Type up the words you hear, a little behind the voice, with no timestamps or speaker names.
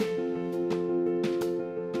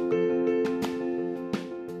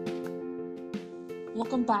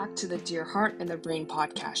Welcome back to the Dear Heart and the Brain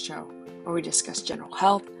podcast show, where we discuss general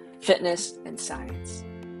health, fitness, and science.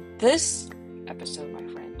 This episode,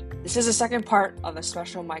 my friend, this is the second part of a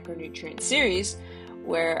special micronutrient series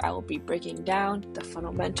where I will be breaking down the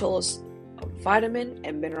fundamentals of vitamin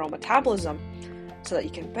and mineral metabolism so that you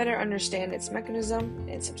can better understand its mechanism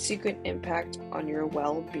and subsequent impact on your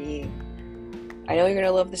well-being. I know you're going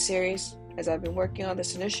to love the series, as I've been working on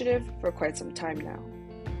this initiative for quite some time now.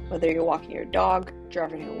 Whether you're walking your dog,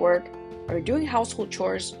 driving to work, or doing household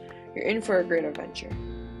chores, you're in for a great adventure.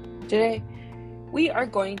 Today, we are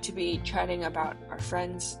going to be chatting about our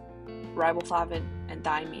friends riboflavin and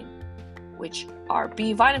thiamine, which are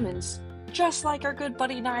B vitamins, just like our good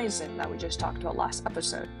buddy niacin that we just talked about last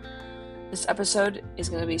episode. This episode is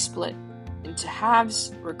going to be split into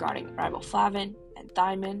halves regarding riboflavin and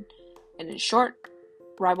thiamine, and in short,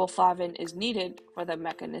 riboflavin is needed for the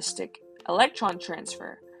mechanistic electron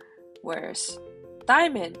transfer, whereas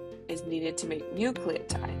thiamine is needed to make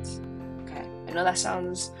nucleotides. Okay, I know that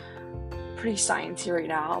sounds pretty sciencey right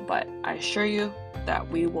now, but I assure you that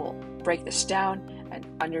we will break this down and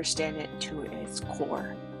understand it to its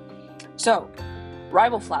core. So,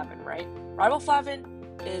 riboflavin, right?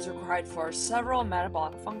 Riboflavin is required for several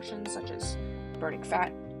metabolic functions such as burning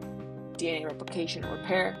fat, DNA replication and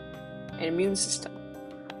repair, and immune system.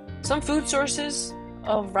 Some food sources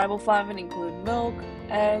of riboflavin include milk,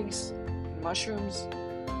 eggs, and mushrooms.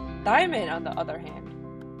 Thiamine, on the other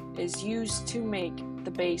hand, is used to make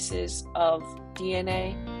the bases of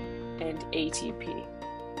DNA and ATP,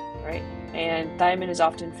 right? And thiamine is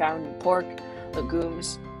often found in pork,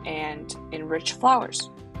 legumes, and in rich flours.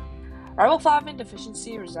 Riboflavin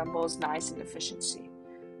deficiency resembles niacin deficiency,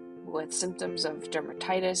 with symptoms of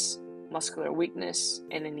dermatitis, muscular weakness,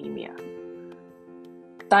 and anemia.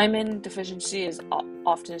 Thiamine deficiency is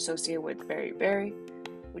often associated with beriberi,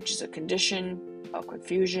 which is a condition of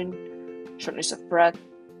confusion, shortness of breath,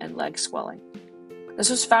 and leg swelling. This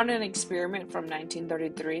was found in an experiment from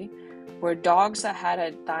 1933 where dogs that had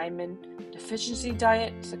a thiamine deficiency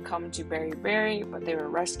diet succumbed to beriberi, but they were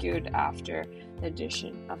rescued after the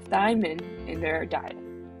addition of thiamine in their diet.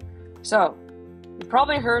 So, you've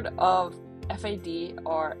probably heard of FAD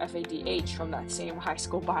or FADH from that same high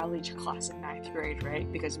school biology class in 9th grade, right?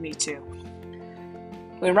 Because me too.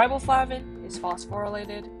 When riboflavin is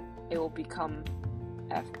phosphorylated, it will become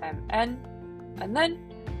FMN, and then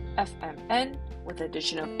FMN with the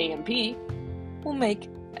addition of AMP will make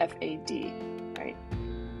FAD, right?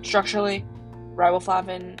 Structurally,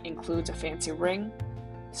 riboflavin includes a fancy ring.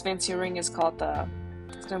 This fancy ring is called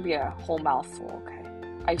it's going to be a whole mouthful, okay?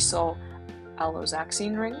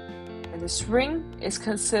 Isoalloxane ring. And this ring is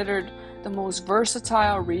considered the most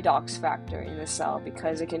versatile redox factor in the cell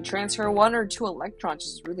because it can transfer 1 or 2 electrons,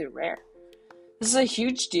 which is really rare. This is a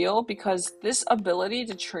huge deal because this ability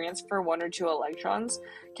to transfer 1 or 2 electrons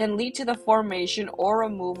can lead to the formation or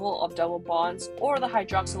removal of double bonds or the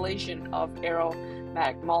hydroxylation of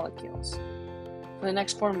aromatic molecules. For the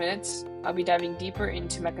next 4 minutes, I'll be diving deeper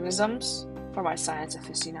into mechanisms for my science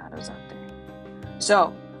aficionados out there.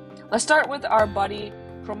 So, let's start with our buddy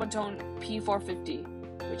chromatin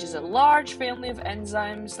P450, which is a large family of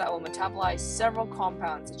enzymes that will metabolize several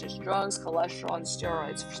compounds such as drugs, cholesterol, and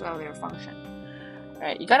steroids for cellular function.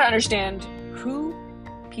 Alright, you gotta understand who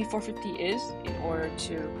P450 is in order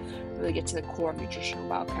to really get to the core of nutritional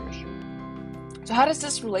biochemistry. So how does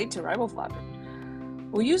this relate to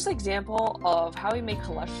riboflavin? We'll use the example of how we make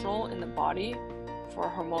cholesterol in the body for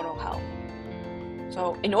hormonal health.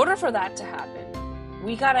 So in order for that to happen,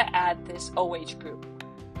 we gotta add this OH group.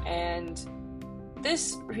 And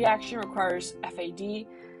this reaction requires FAD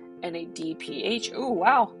and a DPH. Oh,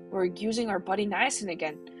 wow. We're using our buddy niacin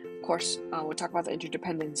again. Of course, we'll talk about the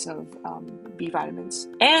interdependence of B vitamins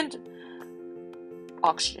and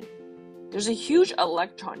oxygen. There's a huge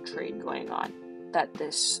electron trade going on that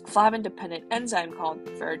this flavin-dependent enzyme called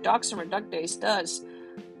ferredoxin reductase does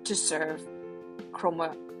to serve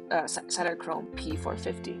cytochrome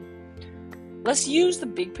P450. Let's use the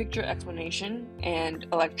big picture explanation and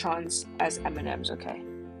electrons as M&Ms, okay?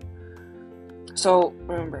 So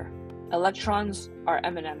remember, electrons are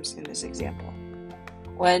M&Ms in this example.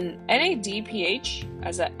 When NADPH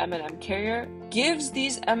as an M&M carrier gives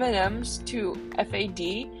these M&Ms to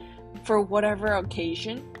FAD for whatever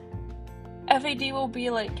occasion, FAD will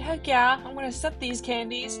be like, heck yeah, I'm going to accept these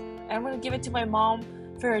candies and I'm going to give it to my mom,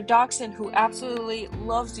 ferredoxin, who absolutely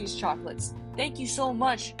loves these chocolates. Thank you so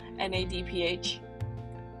much, NADPH.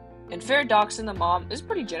 And ferredoxin, the mom, is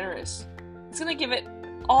pretty generous. It's going to give it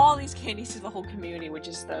all these candies to the whole community, which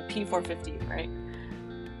is the P450, right?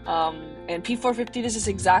 And P450, this is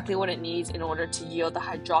exactly what it needs in order to yield the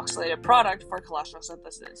hydroxylated product for cholesterol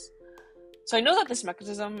synthesis. So I know that this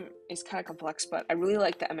mechanism is kind of complex, but I really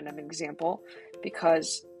like the M&M example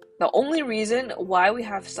because the only reason why we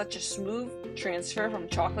have such a smooth transfer from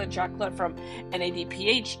chocolate from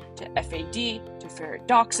NADPH to FAD to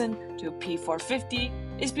ferredoxin to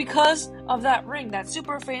P450 is because of that ring, that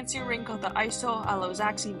super fancy ring called the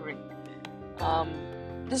isoalloxaxine ring.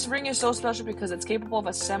 This ring is so special because it's capable of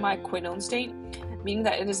a semi-quinone state, meaning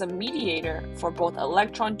that it is a mediator for both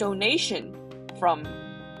electron donation from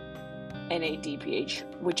NADPH,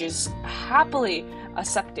 which is happily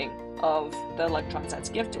accepting of the electrons that's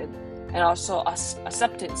gifted, and also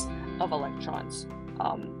acceptance of electrons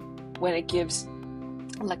when it gives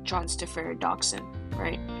electrons to ferredoxin,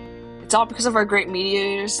 right? It's all because of our great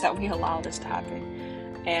mediators that we allow this to happen.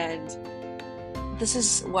 And this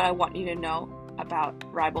is what I want you to know about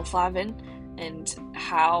riboflavin and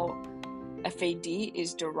how FAD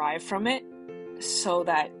is derived from it so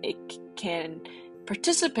that it can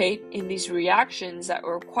participate in these reactions that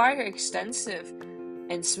require extensive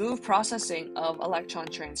and smooth processing of electron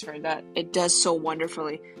transfer that it does so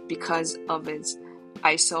wonderfully because of its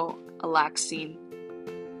isoalloxaxine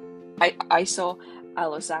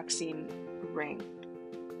ring.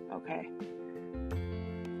 Okay.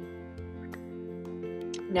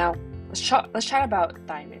 Now, let's chat about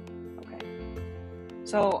thiamine. Okay.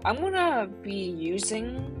 So I'm gonna be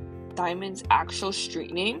using thiamine's actual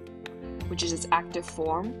street name, which is its active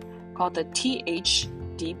form, called the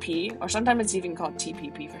THDP, or sometimes it's even called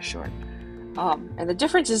TPP for short. And the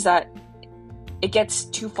difference is that it gets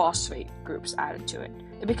 2 phosphate groups added to it.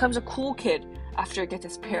 It becomes a cool kid after it gets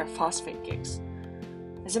its pair of phosphate gigs.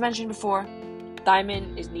 As I mentioned before,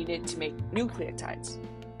 thiamine is needed to make nucleotides,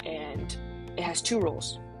 and it has 2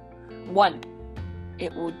 roles. 1,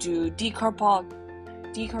 it will do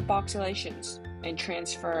decarboxylations and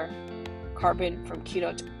transfer carbon from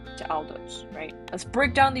keto to aldose, right? Let's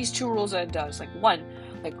break down these 2 rules that it does.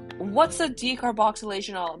 What's the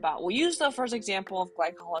decarboxylation all about? We'll use the first example of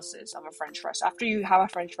glycolysis of a French fry. So after you have a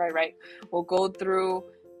French fry, right, we'll go through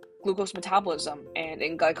glucose metabolism, and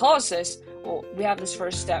in glycolysis, we have this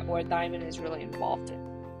first step where thiamine is really involved in.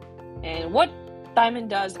 And what thiamine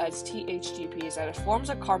does as THDP is that it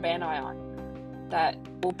forms a carbanion that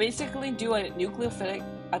will basically do a nucleophilic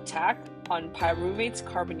attack on pyruvate's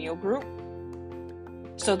carbonyl group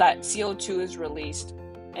so that CO2 is released,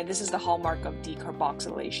 and this is the hallmark of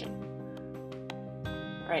decarboxylation.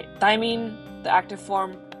 Right, thiamine, the active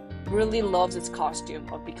form, really loves its costume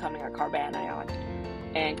of becoming a carbanion,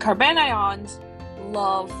 and carbanions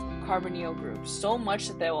love carbonyl groups so much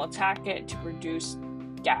that they will attack it to produce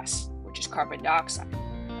gas, which is carbon dioxide,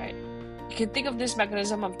 right? You can think of this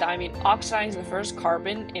mechanism of thiamine oxidizing the first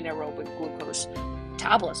carbon in aerobic glucose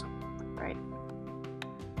metabolism, right?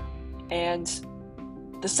 And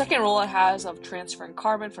the second role it has of transferring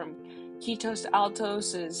carbon from ketose to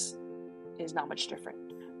aldose is not much different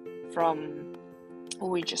from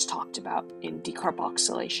what we just talked about in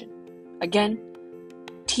decarboxylation. Again,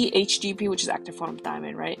 THDP, which is active form of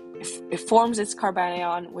thiamine, right? It forms its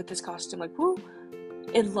carbanion with this costume,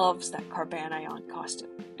 it loves that carbanion costume.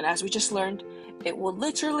 And as we just learned, it will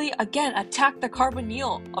literally, again, attack the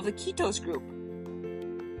carbonyl of the ketose group.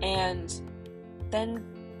 And then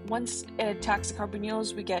once it attacks the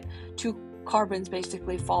carbonyls, we get 2 carbons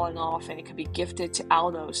basically falling off, and it could be gifted to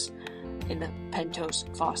aldose in the pentose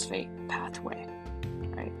phosphate pathway,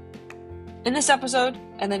 right? In this episode,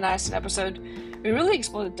 and the niacin episode, we really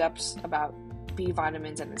explore the depths about B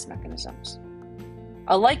vitamins and its mechanisms.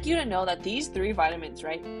 I'd like you to know that these 3 vitamins,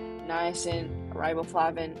 right, niacin,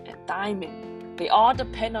 riboflavin, and thiamine, they all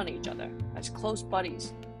depend on each other as close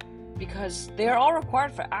buddies because they are all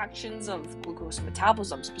required for actions of glucose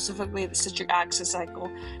metabolism, specifically the citric acid cycle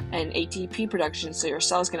and ATP production, so your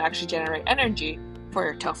cells can actually generate energy for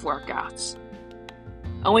your tough workouts.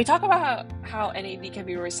 And we talk about how NAD can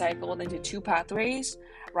be recycled into 2 pathways,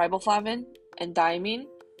 riboflavin and thiamine.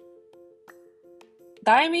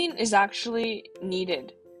 Thiamine is actually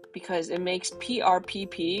needed because it makes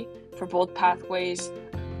PRPP for both pathways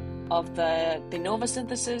of the de novo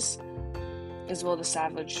synthesis as well as the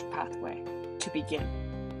Savage pathway to begin,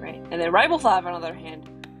 right? And then riboflavin, on the other hand,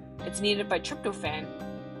 it's needed by tryptophan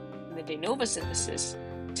in the de novo synthesis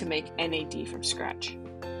to make NAD from scratch.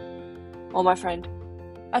 Well, my friend,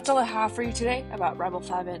 that's all I have for you today about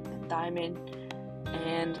riboflavin and thiamine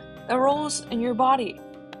and the roles in your body.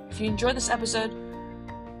 If you enjoyed this episode,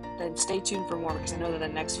 then stay tuned for more because I know that the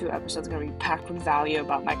next few episodes are going to be packed with value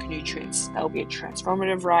about micronutrients. That will be a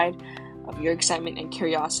transformative ride of your excitement and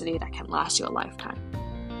curiosity that can last you a lifetime.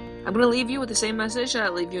 I'm going to leave you with the same message that I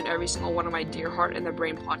leave you in every single one of my Dear Heart and the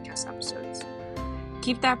Brain podcast episodes.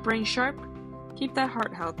 Keep that brain sharp, keep that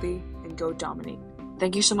heart healthy, and go dominate.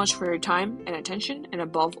 Thank you so much for your time and attention, and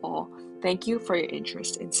above all, thank you for your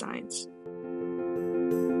interest in science.